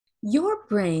Your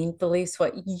brain believes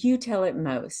what you tell it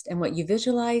most and what you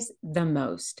visualize the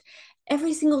most.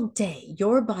 Every single day,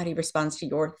 your body responds to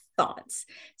your thoughts.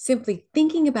 Simply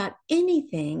thinking about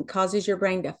anything causes your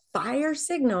brain to fire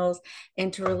signals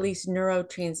and to release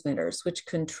neurotransmitters, which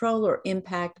control or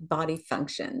impact body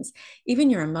functions, even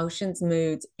your emotions,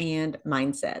 moods, and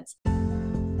mindsets.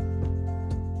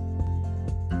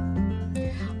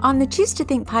 On the Choose to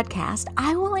Think podcast,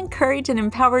 I will encourage and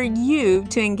empower you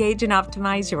to engage and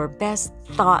optimize your best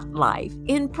thought life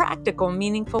in practical,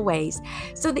 meaningful ways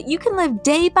so that you can live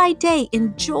day by day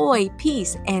in joy,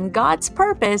 peace, and God's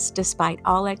purpose despite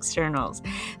all externals.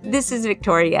 This is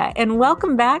Victoria, and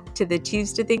welcome back to the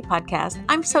Choose to Think podcast.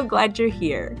 I'm so glad you're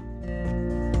here.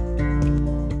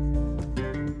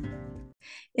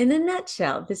 In a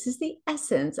nutshell, this is the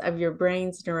essence of your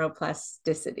brain's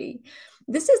neuroplasticity.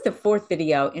 This is the fourth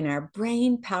video in our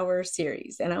Brain Power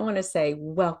series, and I want to say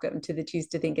welcome to the Choose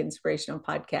to Think Inspirational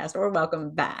podcast, or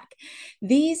welcome back.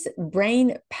 These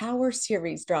Brain Power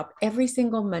series drop every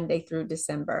single Monday through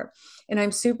December, and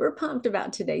I'm super pumped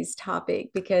about today's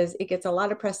topic because it gets a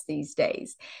lot of press these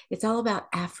days. It's all about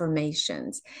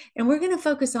affirmations, and we're going to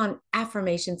focus on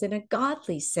affirmations in a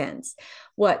godly sense.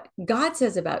 What God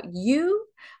says about you,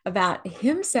 about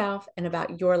himself, and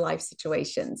about your life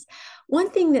situations.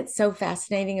 One thing that's so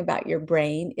fascinating about your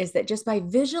brain is that just by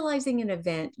visualizing an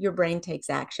event, your brain takes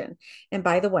action. And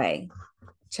by the way,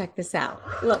 check this out.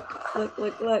 Look.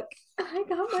 I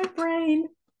got my brain.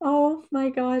 Oh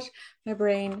my gosh, my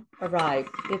brain arrived.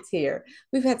 It's here.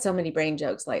 We've had so many brain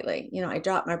jokes lately. I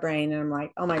dropped my brain and I'm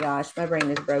like, oh my gosh, my brain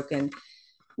is broken.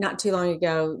 Not too long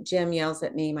ago, Jim yells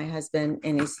at me, my husband,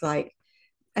 and he's like,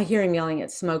 I hear him yelling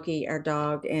at Smokey, our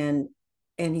dog, and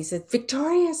he said,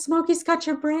 Victoria, Smokey's got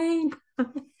your brain.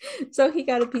 So he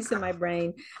got a piece of my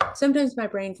brain. Sometimes my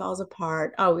brain falls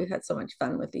apart. Oh, we've had so much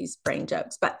fun with these brain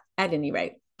jokes. But at any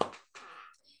rate,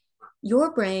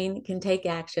 your brain can take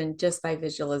action just by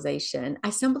visualization. I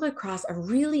stumbled across a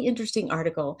really interesting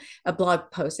article, a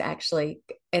blog post actually,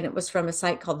 and it was from a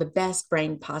site called The Best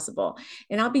Brain Possible.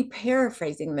 And I'll be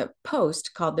paraphrasing the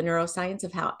post called The Neuroscience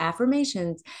of How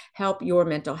Affirmations Help Your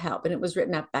Mental Health. And it was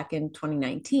written up back in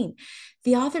 2019.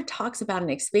 The author talks about an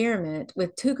experiment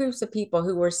with two groups of people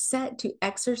who were set to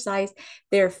exercise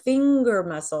their finger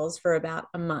muscles for about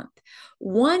a month.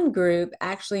 One group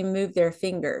actually moved their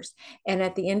fingers, and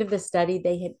at the end of the study,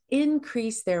 they had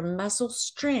increased their muscle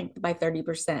strength by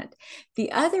 30%.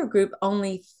 The other group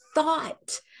only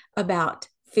thought about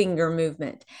finger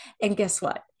movement. And guess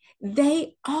what?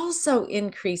 They also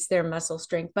increased their muscle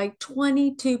strength by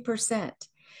 22%.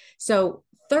 So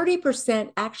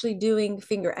 30% actually doing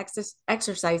finger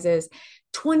exercises,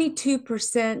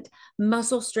 22%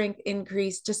 muscle strength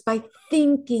increase just by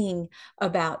thinking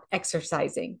about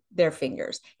exercising their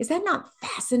fingers. Is that not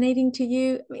fascinating to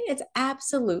you? I mean, it's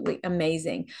absolutely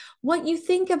amazing. What you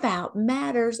think about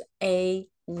matters a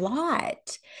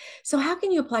lot. So, how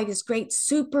can you apply this great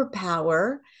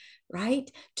superpower,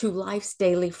 right, to life's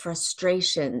daily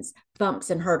frustrations,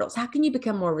 bumps, and hurdles? How can you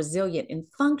become more resilient in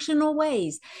functional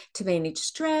ways to manage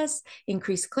stress,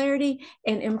 increase clarity,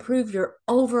 and improve your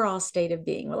overall state of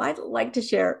being? Well, I'd like to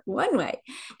share one way.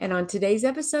 And on today's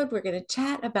episode, we're going to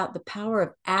chat about the power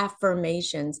of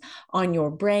affirmations on your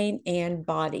brain and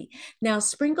body. Now,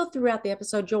 sprinkled throughout the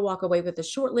episode, you'll walk away with a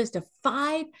short list of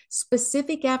 5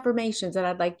 specific affirmations that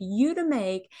I'd like you to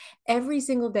make every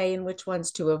single day and which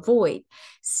ones to avoid.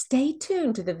 Stay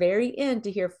tuned to the very end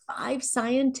to hear 5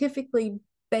 scientifically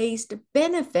based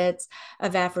benefits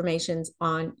of affirmations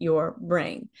on your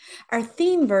brain. Our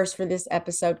theme verse for this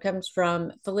episode comes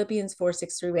from Philippians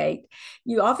 4:6-8.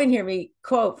 You often hear me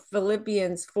quote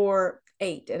Philippians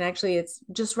 4:8, and actually it's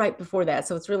just right before that.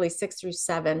 So it's really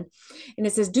 6-7. And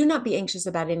it says, do not be anxious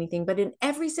about anything, but in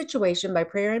every situation by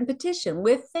prayer and petition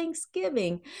with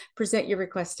thanksgiving, present your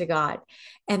requests to God.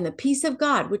 And the peace of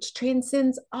God, which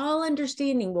transcends all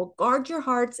understanding, will guard your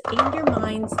hearts and your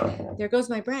minds. There goes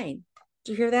my brain.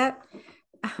 Did you hear that?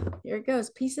 Here it goes.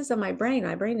 Pieces of my brain.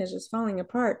 My brain is just falling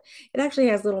apart. It actually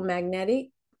has little magnetic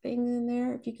things in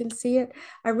there, if you can see it.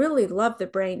 I really love the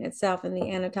brain itself and the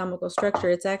anatomical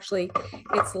structure.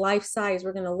 It's life size.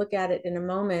 We're going to look at it in a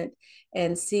moment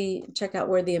and check out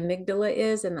where the amygdala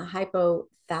is and the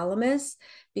hypothalamus,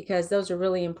 because those are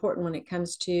really important when it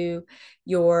comes to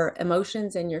your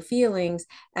emotions and your feelings,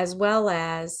 as well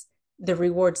as the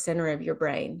reward center of your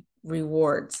brain.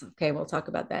 Rewards. Okay, we'll talk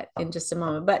about that in just a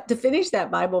moment. But to finish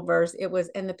that Bible verse, it was,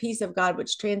 and the peace of God,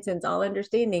 which transcends all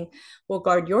understanding, will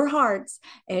guard your hearts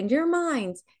and your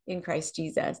minds in Christ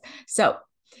Jesus. So,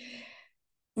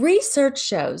 research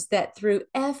shows that through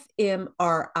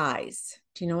fMRIs,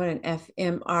 Do you know what an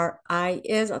fMRI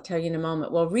is? I'll tell you in a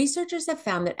moment. Well, researchers have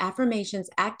found that affirmations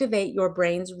activate your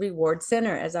brain's reward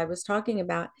center, as I was talking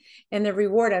about. And the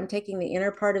reward, I'm taking the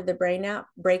inner part of the brain out,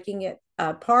 breaking it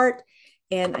apart.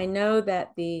 And I know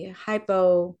that the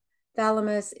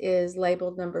hypothalamus is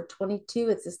labeled number 22.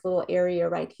 It's this little area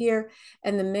right here.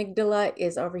 And the amygdala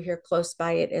is over here close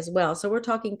by it as well. So we're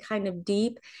talking kind of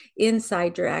deep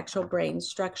inside your actual brain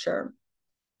structure.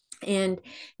 And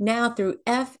now through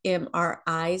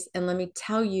fMRIs, and let me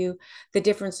tell you the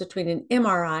difference between an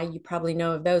MRI, you probably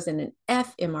know of those, and an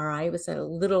fMRI with a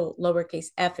little lowercase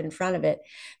f in front of it.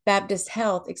 Baptist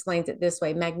Health explains it this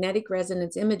way: magnetic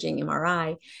resonance imaging,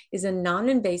 MRI, is a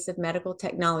non-invasive medical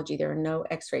technology, there are no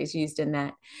x-rays used in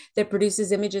that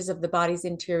produces images of the body's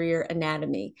interior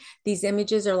anatomy. These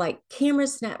images are like camera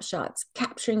snapshots,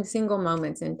 capturing single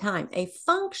moments in time. A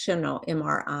functional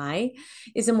MRI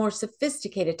is a more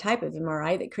sophisticated type of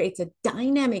MRI that creates a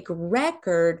dynamic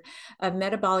record of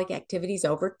metabolic activities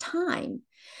over time.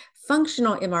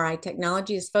 Functional MRI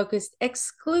technology is focused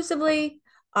exclusively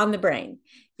on the brain.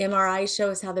 MRIs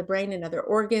show us how the brain and other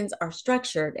organs are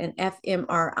structured, and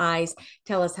fMRIs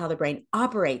tell us how the brain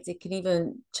operates. It can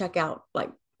even check out,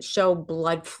 like, show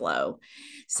blood flow.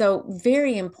 So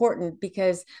very important,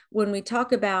 because when we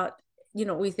talk about,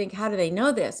 we think, how do they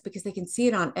know this? Because they can see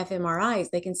it on fMRIs,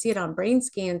 they can see it on brain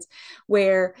scans,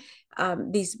 where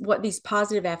what these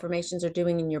positive affirmations are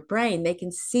doing in your brain. They can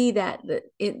see that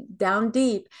it down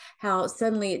deep, how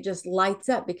suddenly it just lights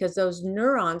up, because those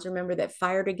neurons, remember, that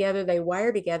fire together, they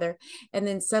wire together, and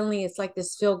then suddenly it's like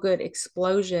this feel good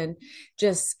explosion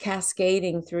just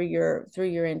cascading through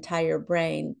your entire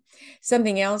brain.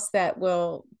 Something else that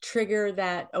will trigger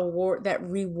that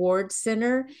reward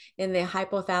center in the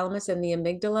hypothalamus and the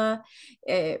amygdala,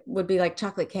 it would be like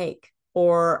chocolate cake,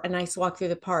 or a nice walk through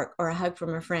the park, or a hug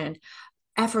from a friend.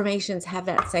 Affirmations have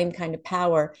that same kind of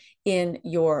power in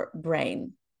your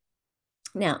brain.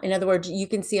 Now, in other words, you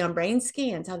can see on brain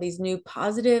scans how these new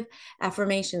positive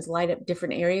affirmations light up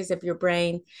different areas of your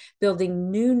brain,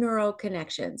 building new neural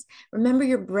connections. Remember,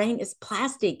 your brain is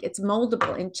plastic, it's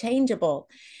moldable and changeable.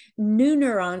 New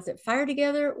neurons that fire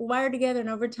together, wire together, and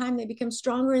over time they become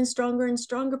stronger and stronger and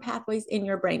stronger pathways in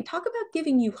your brain. Talk about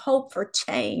giving you hope for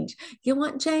change. You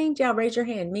want change? Yeah, raise your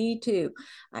hand. Me too.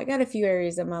 I got a few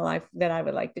areas of my life that I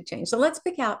would like to change. So let's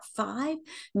pick out 5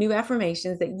 new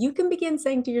affirmations that you can begin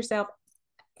saying to yourself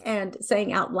and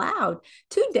saying out loud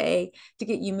today to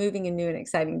get you moving in new and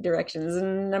exciting directions.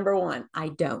 Number 1, I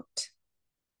don't.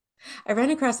 I ran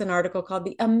across an article called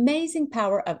The Amazing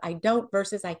Power of I Don't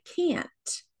versus I Can't.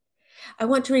 I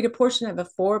want to read a portion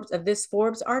of this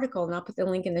Forbes article, and I'll put the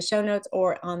link in the show notes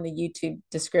or on the YouTube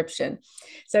description.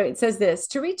 So it says this: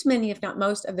 to reach many, if not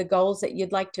most, of the goals that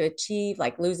you'd like to achieve,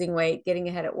 like losing weight, getting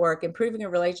ahead at work, improving a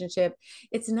relationship,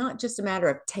 it's not just a matter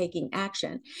of taking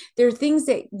action. There are things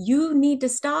that you need to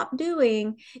stop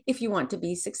doing if you want to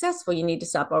be successful. You need to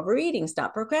stop overeating,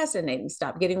 stop procrastinating,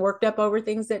 stop getting worked up over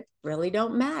things that really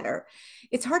don't matter.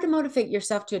 It's hard to motivate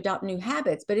yourself to adopt new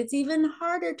habits, but it's even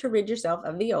harder to rid yourself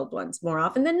of the old ones. More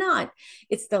often than not,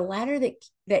 it's the latter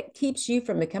that keeps you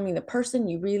from becoming the person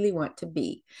you really want to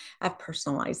be. I've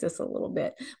personalized this a little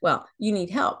bit. Well, you need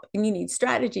help and you need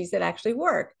strategies that actually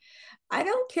work. I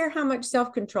don't care how much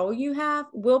self-control you have,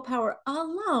 willpower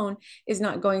alone is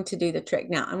not going to do the trick.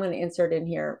 Now, I'm going to insert in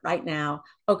here right now,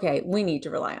 okay, we need to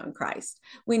rely on Christ.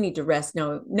 We need to rest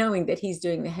knowing that he's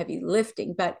doing the heavy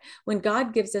lifting. But when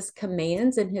God gives us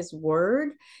commands in his word,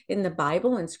 in the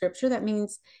Bible and scripture, that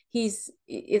means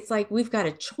it's like we've got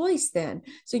a choice then.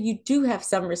 So you do have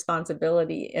some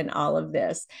responsibility in all of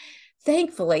this.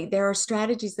 Thankfully, there are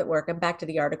strategies that work. I'm back to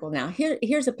the article now.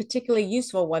 Here's a particularly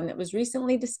useful one that was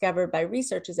recently discovered by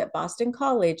researchers at Boston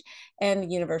College and the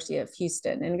University of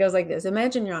Houston. And it goes like this: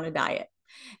 imagine you're on a diet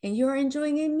and you're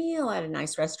enjoying a meal at a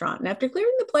nice restaurant. And after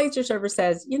clearing the plates, your server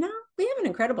says, we have an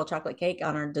incredible chocolate cake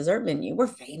on our dessert menu. We're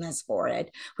famous for it.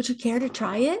 Would you care to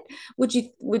try it? Would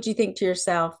you think to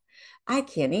yourself, I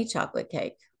can't eat chocolate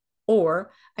cake,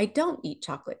 or I don't eat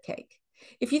chocolate cake?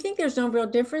 If you think there's no real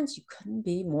difference, you couldn't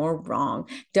be more wrong.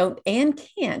 Don't and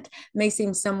can't may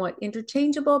seem somewhat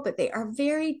interchangeable, but they are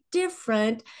very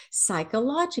different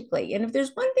psychologically. And if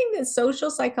there's one thing that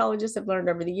social psychologists have learned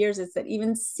over the years, it's that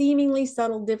even seemingly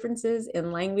subtle differences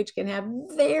in language can have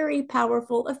very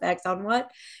powerful effects on what?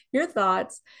 Your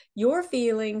thoughts, your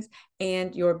feelings,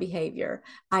 and your behavior.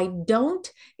 I don't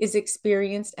is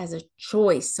experienced as a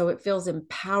choice, so it feels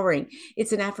empowering.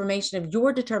 It's an affirmation of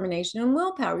your determination and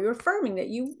willpower. You're affirming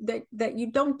empowering that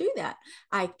you don't do that.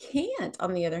 I can't,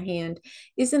 on the other hand,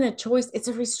 isn't a choice. It's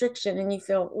a restriction, and you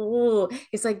feel, oh,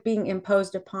 it's like being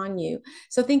imposed upon you.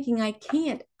 So thinking I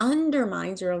can't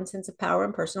undermines your own sense of power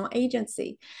and personal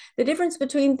agency. The difference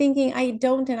between thinking I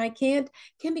don't and I can't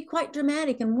can be quite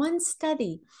dramatic. In one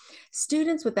study,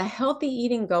 students with a healthy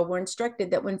eating goal were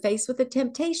instructed that when faced with a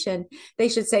temptation, they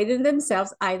should say to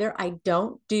themselves either I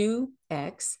don't do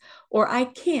X or I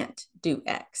can't do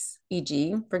X.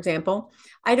 E.g., for example,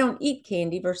 I don't eat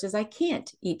candy versus I can't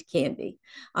eat candy.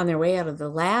 On their way out of the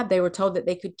lab, they were told that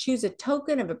they could choose a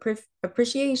token of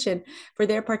appreciation for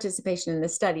their participation in the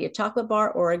study, a chocolate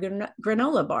bar or a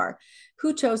granola bar.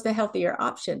 Who chose the healthier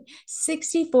option?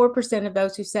 64% of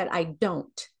those who said I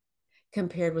don't,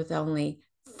 compared with only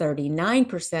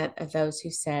 39% of those who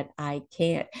said I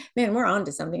can't. Man, we're on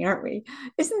to something, aren't we?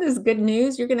 Isn't this good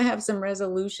news? You're going to have some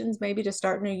resolutions maybe to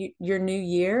start your new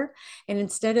year. And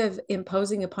instead of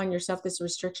imposing upon yourself this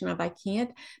restriction of I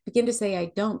can't, begin to say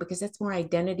I don't, because that's more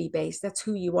identity based. That's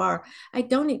who you are. I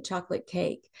don't eat chocolate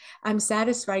cake. I'm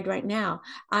satisfied right now.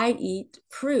 I eat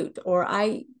fruit, or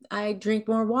I drink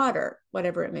more water,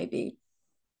 whatever it may be.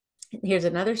 Here's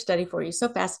another study for you. So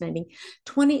fascinating.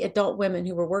 20 adult women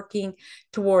who were working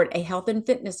toward a health and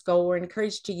fitness goal were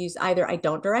encouraged to use either I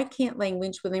don't or I can't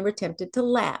language when they were tempted to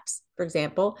lapse. For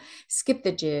example, skip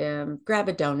the gym, grab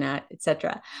a donut,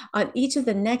 etc. On each of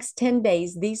the next 10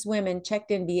 days, these women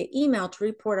checked in via email to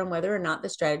report on whether or not the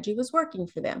strategy was working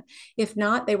for them. If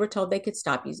not, they were told they could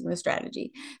stop using the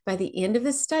strategy. By the end of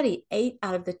the study, 8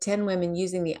 out of the 10 women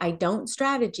using the I don't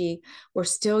strategy were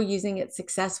still using it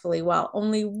successfully, while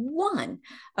only 1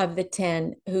 of the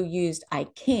 10 who used I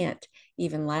can't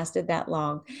even lasted that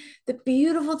long. The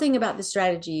beautiful thing about the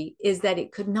strategy is that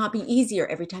it could not be easier.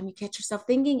 Every time you catch yourself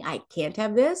thinking, I can't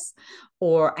have this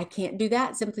or I can't do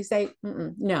that, simply say,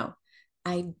 no,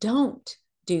 I don't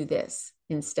do this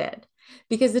instead.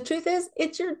 Because the truth is,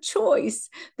 it's your choice.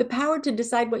 The power to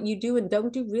decide what you do and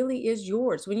don't do really is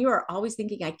yours. When you are always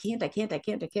thinking, I can't,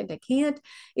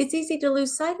 it's easy to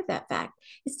lose sight of that fact.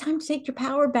 It's time to take your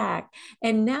power back.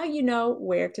 And now you know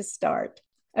where to start.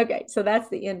 Okay, so that's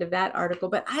the end of that article.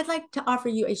 But I'd like to offer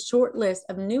you a short list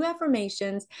of new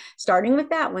affirmations, starting with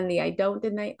that one, the I don't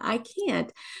and I can't,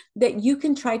 that you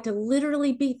can try to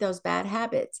literally beat those bad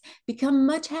habits, become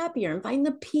much happier, and find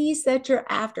the peace that you're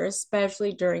after,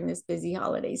 especially during this busy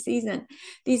holiday season.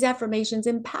 These affirmations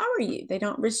empower you, they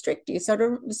don't restrict you. So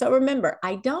remember,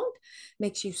 I don't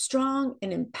makes you strong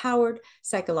and empowered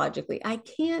psychologically. I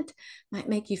can't might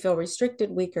make you feel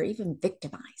restricted, weak, or even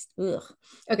victimized. Ugh.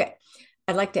 Okay.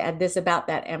 I'd like to add this about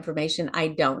that affirmation, I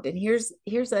don't. And here's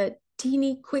a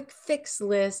teeny quick fix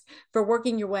list for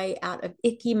working your way out of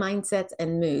icky mindsets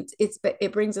and moods.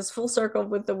 It brings us full circle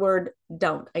with the word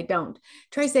don't. I don't.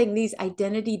 Try saying these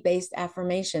identity-based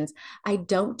affirmations. I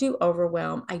don't do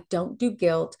overwhelm. I don't do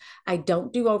guilt. I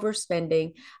don't do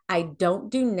overspending. I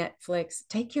don't do Netflix.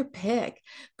 Take your pick.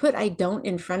 Put I don't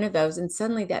in front of those, and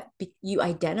suddenly you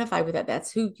identify with that.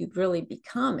 That's who you really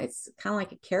become. It's kind of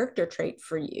like a character trait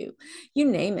for you. You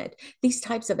name it. These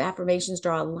types of affirmations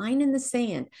draw a line in the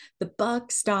sand. The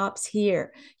buck stops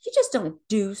here. You just don't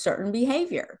do certain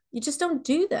behavior. You just don't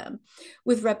do them.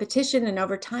 With repetition and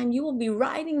over time, you will be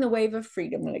riding the wave of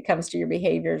freedom when it comes to your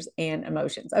behaviors and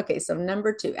emotions. Okay, so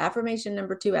affirmation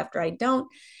number 2 after I don't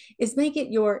is make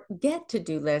it your get to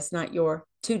do list, not your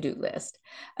to-do list.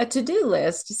 A to-do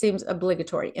list seems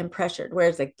obligatory and pressured,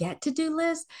 whereas a get to do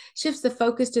list shifts the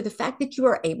focus to the fact that you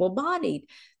are able-bodied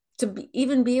to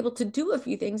even be able to do a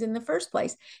few things in the first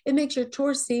place. It makes your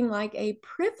chores seem like a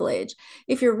privilege.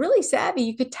 If you're really savvy,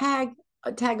 you could tag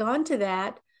on to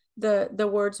that the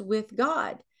words with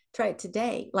God. Try it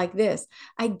today like this.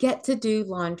 I get to do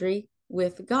laundry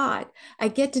with God. I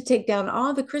get to take down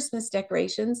all the Christmas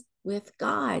decorations with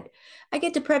God. I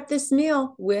get to prep this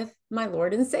meal with my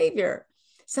Lord and Savior.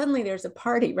 Suddenly there's a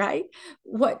party, right?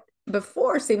 What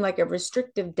before seemed like a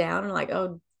restrictive down, like,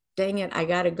 oh, dang it, I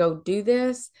got to go do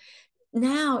this.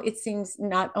 Now it seems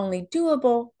not only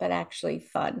doable, but actually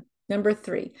fun. Number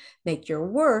 3, make your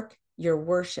work your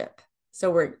worship. So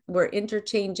we're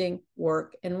interchanging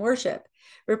work and worship.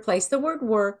 Replace the word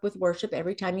work with worship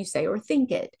every time you say or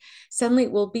think it. Suddenly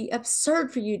it will be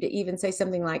absurd for you to even say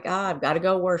something like, I've got to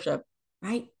go worship,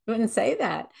 right? You wouldn't say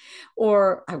that.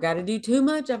 Or I've got to do too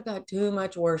much. I've got too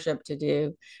much worship to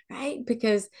do, right?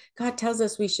 Because God tells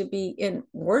us we should be in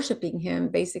worshiping him,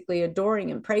 basically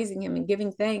adoring and praising him and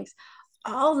giving thanks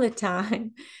all the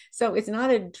time. So it's not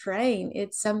a drain.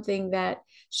 It's something that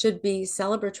should be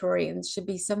celebratory and should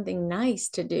be something nice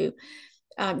to do.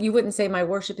 You wouldn't say my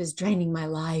worship is draining my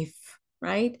life.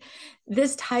 right?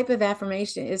 This type of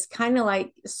affirmation is kind of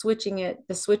like switching it,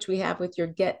 the switch we have with your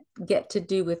get to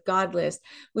do with God list.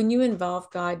 When you involve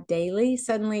God daily,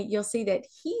 suddenly you'll see that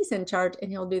he's in charge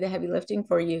and he'll do the heavy lifting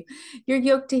for you. You're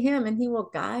yoked to him and he will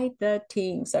guide the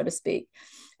team, so to speak.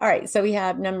 All right, so we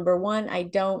have number one, I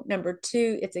don't. Number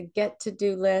two, it's a get to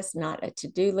do list, not a to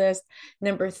do list.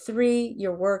 Number three,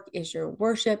 your work is your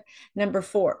worship. Number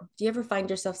four, do you ever find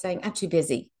yourself saying, I'm too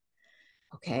busy?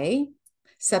 Okay,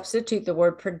 substitute the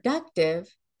word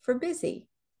productive for busy.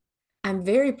 I'm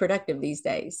very productive these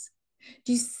days.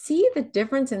 Do you see the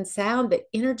difference in sound, the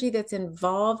energy that's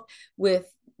involved with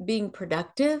being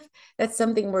productive? That's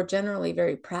something we're generally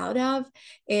very proud of.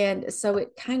 And so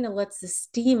it kind of lets the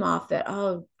steam off that,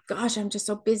 oh gosh, I'm just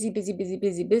so busy, busy, busy,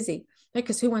 busy, busy.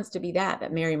 Because who wants to be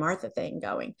that Mary Martha thing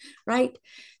going, right?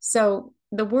 So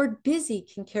the word busy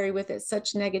can carry with it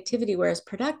such negativity, whereas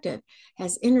productive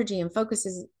has energy and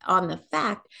focuses on the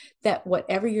fact that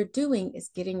whatever you're doing is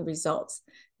getting results.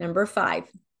 Number five,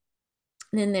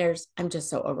 then there's, I'm just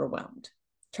so overwhelmed.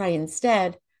 Try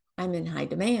instead, I'm in high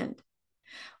demand.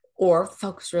 Or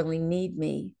folks really need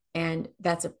me. And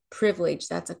that's a privilege.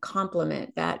 That's a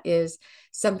compliment. That is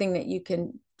something that you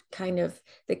can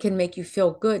that can make you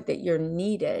feel good that you're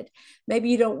needed. Maybe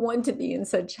you don't want to be in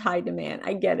such high demand.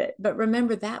 I get it. But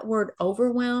remember that word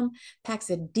overwhelm packs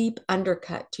a deep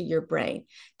undercut to your brain,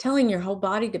 telling your whole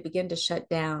body to begin to shut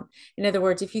down. In other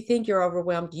words, if you think you're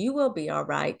overwhelmed, you will be all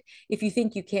right. If you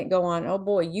think you can't go on, oh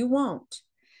boy, you won't.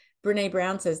 Brene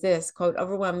Brown says this, quote,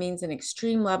 overwhelm means an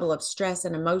extreme level of stress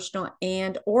and emotional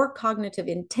and or cognitive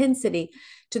intensity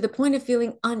to the point of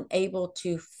feeling unable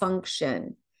to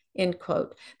function, end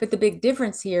quote. But the big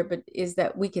difference here is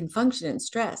that we can function in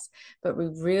stress, but we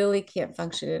really can't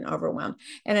function in overwhelm.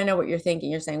 And I know what you're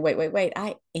thinking. You're saying, wait,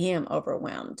 I am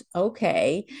overwhelmed.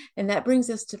 Okay. And that brings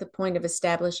us to the point of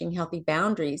establishing healthy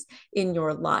boundaries in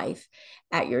your life,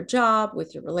 at your job,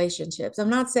 with your relationships. I'm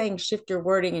not saying shift your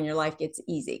wording and your life gets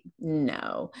easy.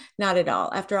 No, not at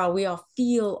all. After all, we all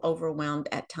feel overwhelmed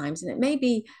at times, and it may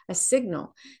be a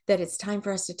signal that it's time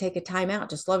for us to take a time out,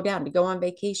 to slow down, to go on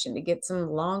vacation, to get some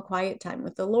long, quiet time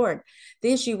with the Lord.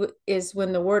 The issue is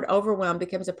when the word overwhelm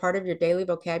becomes a part of your daily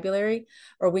vocabulary,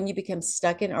 or when you become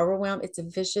stuck in overwhelm, it's a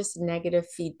vicious negative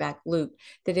feedback loop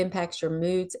that impacts your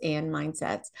moods and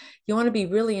mindsets. You want to be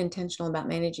really intentional about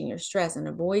managing your stress and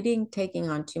avoiding taking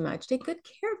on too much. Take good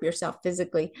care of yourself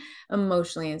physically,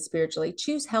 emotionally, and spiritually.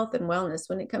 Choose health and wellness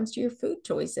when it comes to your food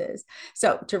choices.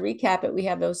 So to recap it, we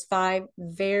have those 5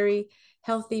 very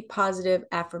healthy, positive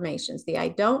affirmations. The I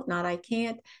don't, not I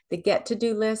can't, the get to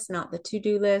do list, not the to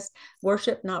do list,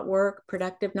 worship, not work,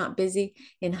 productive, not busy,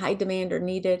 in high demand or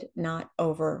needed, not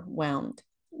overwhelmed.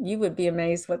 You would be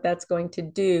amazed what that's going to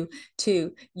do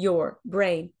to your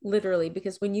brain, literally,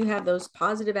 because when you have those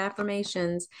positive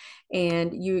affirmations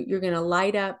and you're going to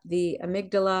light up the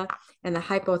amygdala and the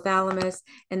hypothalamus,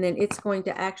 and then it's going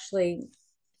to actually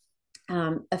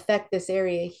affect this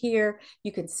area here.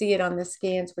 You can see it on the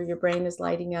scans where your brain is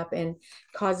lighting up and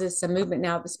causes some movement.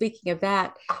 Now, speaking of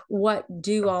that, what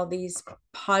do all these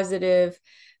positive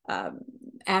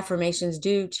affirmations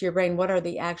do to your brain? What are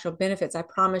the actual benefits? I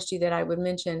promised you that I would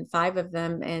mention 5 of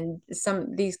them, and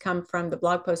some these come from the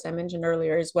blog post I mentioned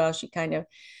earlier as well.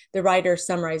 The writer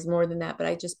summarized more than that, but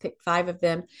I just picked 5 of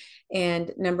them.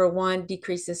 And number 1,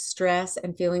 decreases stress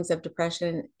and feelings of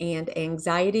depression and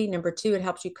anxiety. Number 2, it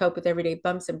helps you cope with everyday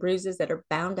bumps and bruises that are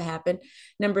bound to happen.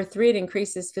 Number 3, it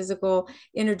increases physical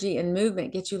energy and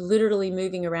movement, gets you literally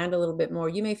moving around a little bit more.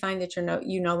 You may find that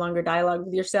you no longer dialogue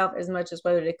with yourself as much as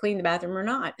whether to clean the bathroom or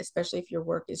not, especially if your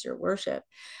work is your worship.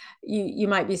 You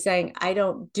might be saying, I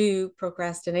don't do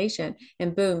procrastination,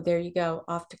 and boom, there you go,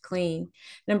 off to clean.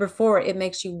 Number 4, it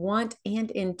makes you want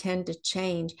and intend to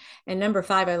change. And number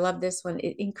 5, I love this one,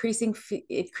 it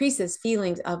increases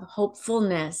feelings of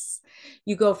hopefulness.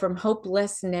 You go from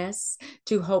hopelessness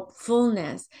to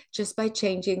hopefulness just by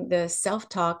changing the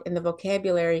self-talk and the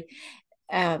vocabulary,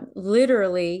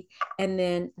 literally, and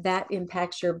then that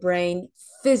impacts your brain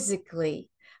physically.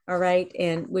 All right,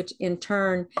 and which in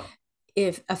turn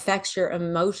affects your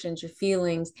emotions, your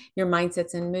feelings, your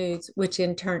mindsets and moods, which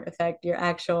in turn affect your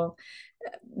actual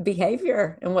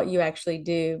behavior and what you actually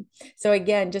do. So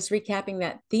again, just recapping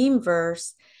that theme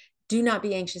verse, Do not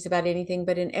be anxious about anything,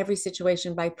 but in every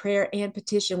situation, by prayer and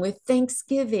petition, with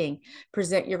thanksgiving,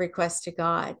 present your requests to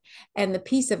God. And the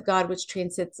peace of God, which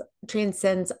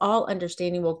transcends all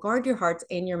understanding, will guard your hearts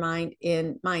and your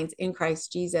minds in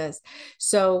Christ Jesus.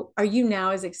 So, are you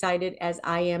now as excited as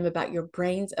I am about your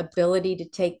brain's ability to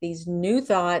take these new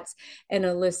thoughts and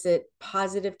elicit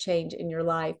positive change in your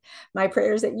life? My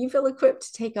prayer is that you feel equipped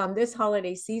to take on this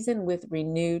holiday season with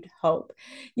renewed hope.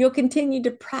 You'll continue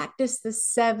to practice the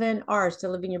 7 R's to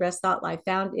living your best thought life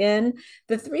found in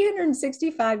the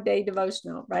 365-day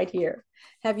devotional right here.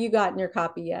 Have you gotten your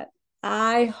copy yet?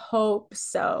 I hope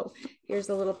so. Here's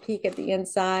a little peek at the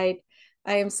inside.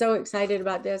 I am so excited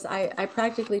about this. I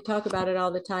practically talk about it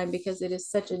all the time because it is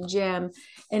such a gem,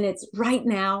 and it's right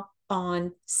now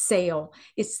on sale.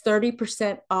 It's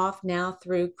 30% off now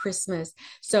through Christmas.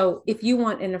 So if you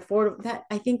want an affordable, that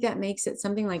I think that makes it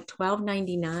something like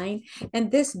 $12.99. And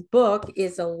this book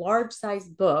is a large size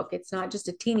book. It's not just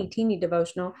a teeny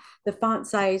devotional. The font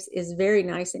size is very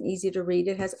nice and easy to read.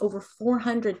 It has over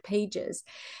 400 pages,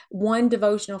 one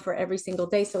devotional for every single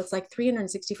day. So it's like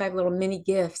 365 little mini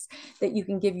gifts that you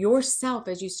can give yourself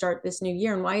as you start this new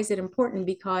year. And why is it important?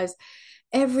 Because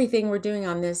everything we're doing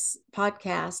on this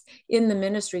podcast in the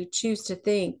ministry, Choose to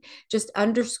Think, just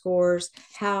underscores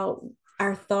how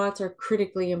our thoughts are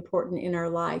critically important in our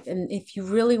life. And if you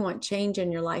really want change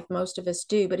in your life, most of us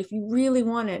do, but if you really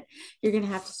want it, you're going to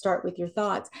have to start with your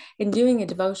thoughts. And doing a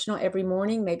devotional every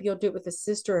morning, maybe you'll do it with a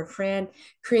sister or a friend,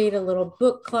 create a little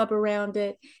book club around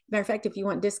it. Matter of fact, if you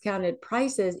want discounted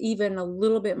prices, even a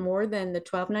little bit more than the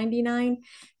 $12.99,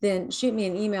 then shoot me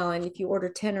an email. And if you order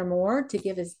 10 or more to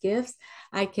give as gifts,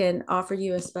 I can offer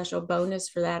you a special bonus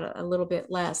for that, a little bit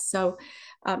less. So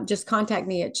just contact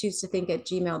me at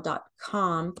choosetothink@gmail.com.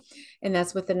 And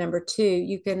that's with the number 2.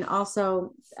 You can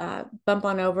also bump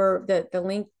on over the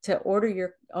link to order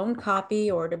your own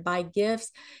copy or to buy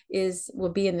gifts will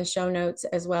be in the show notes,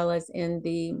 as well as in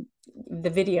the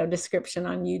video description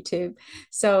on YouTube.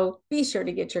 So be sure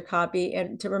to get your copy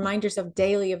and to remind yourself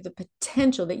daily of the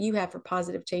potential that you have for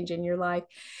positive change in your life.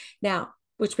 Now,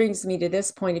 which brings me to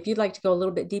this point. If you'd like to go a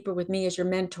little bit deeper with me as your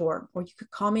mentor, or you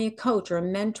could call me a coach or a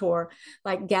mentor,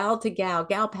 like gal to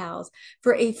gal pals,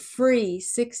 for a free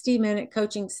 60-minute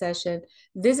coaching session,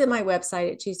 visit my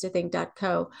website at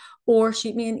choosetothink.co or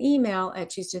shoot me an email at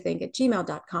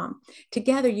choosetothink@gmail.com.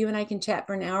 Together, you and I can chat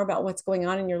for an hour about what's going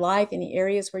on in your life, any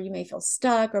areas where you may feel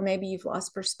stuck, or maybe you've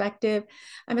lost perspective.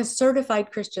 I'm a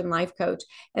certified Christian life coach,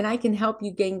 and I can help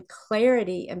you gain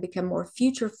clarity and become more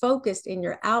future focused in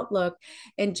your outlook,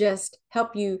 and just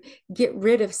help you get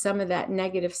rid of some of that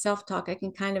negative self-talk. I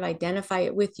can kind of identify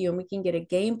it with you, and we can get a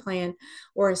game plan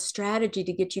or a strategy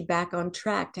to get you back on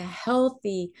track to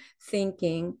healthy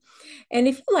thinking. And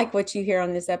if you like what you hear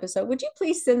on this episode, would you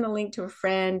please send the link to a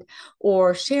friend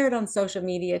or share it on social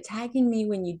media, tagging me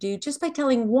when you do? Just by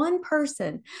telling one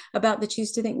person about the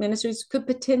Choose to Think Ministries could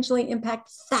potentially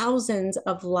impact thousands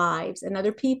of lives and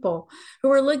other people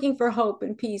who are looking for hope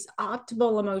and peace,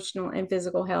 optimal emotional and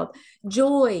physical health,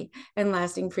 joy, and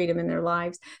lasting freedom in their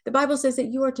lives. The Bible says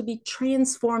that you are to be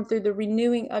transformed through the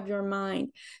renewing of your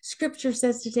mind. Scripture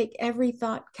says to take every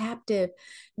thought captive.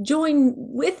 Join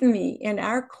with me in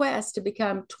our quest to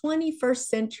become 21st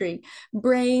century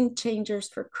brain changers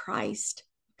for Christ.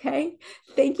 Okay.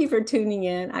 Thank you for tuning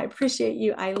in. I appreciate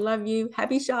you. I love you.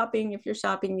 Happy shopping if you're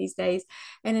shopping these days.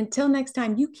 And until next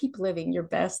time, you keep living your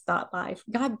best thought life.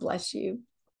 God bless you.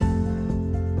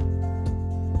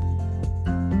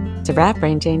 To wrap,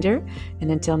 Brain Changer.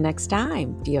 And until next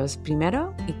time, Dios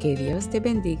primero y que Dios te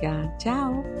bendiga.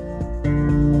 Ciao.